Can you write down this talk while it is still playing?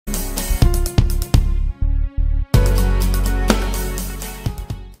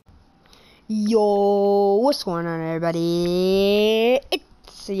Yo, what's going on, everybody?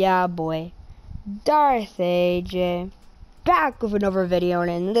 It's ya boy, Darth AJ, back with another video,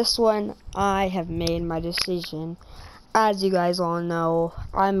 and in this one, I have made my decision. As you guys all know,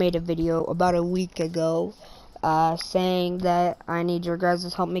 I made a video about a week ago, saying that I need your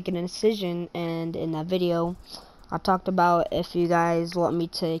guys' help making a decision, and in that video, I talked about if you guys want me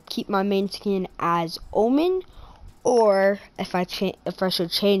to keep my main skin as Omen, or if I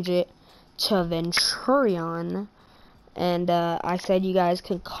should change it to Venturion. And I said you guys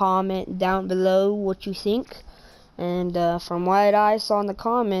can comment down below what you think, and from what I saw in the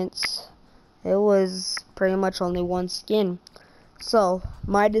comments, it was pretty much only one skin. So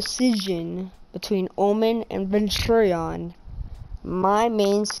my decision between Omen and Venturion, my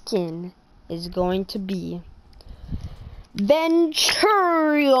main skin is going to be Venturion.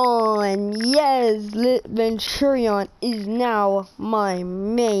 Yes, Venturion is now my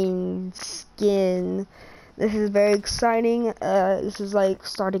main skin. This is very exciting. This is like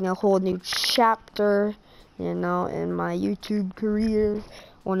starting a whole new chapter, you know, in my YouTube career.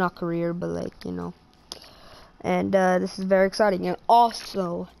 Well, not career, but like, you know. And this is very exciting. And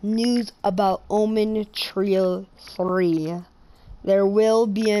also, news about Omen Trio 3. There will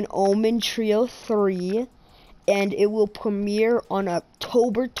be an Omen Trio 3. And it will premiere on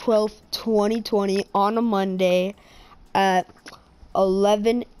October 12th, 2020, on a Monday at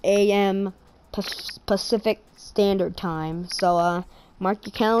 11 a.m. Pacific Standard Time. So, mark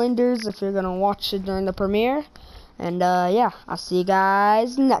your calendars if you're going to watch it during the premiere. And, yeah, I'll see you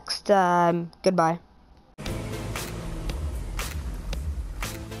guys next time. Goodbye.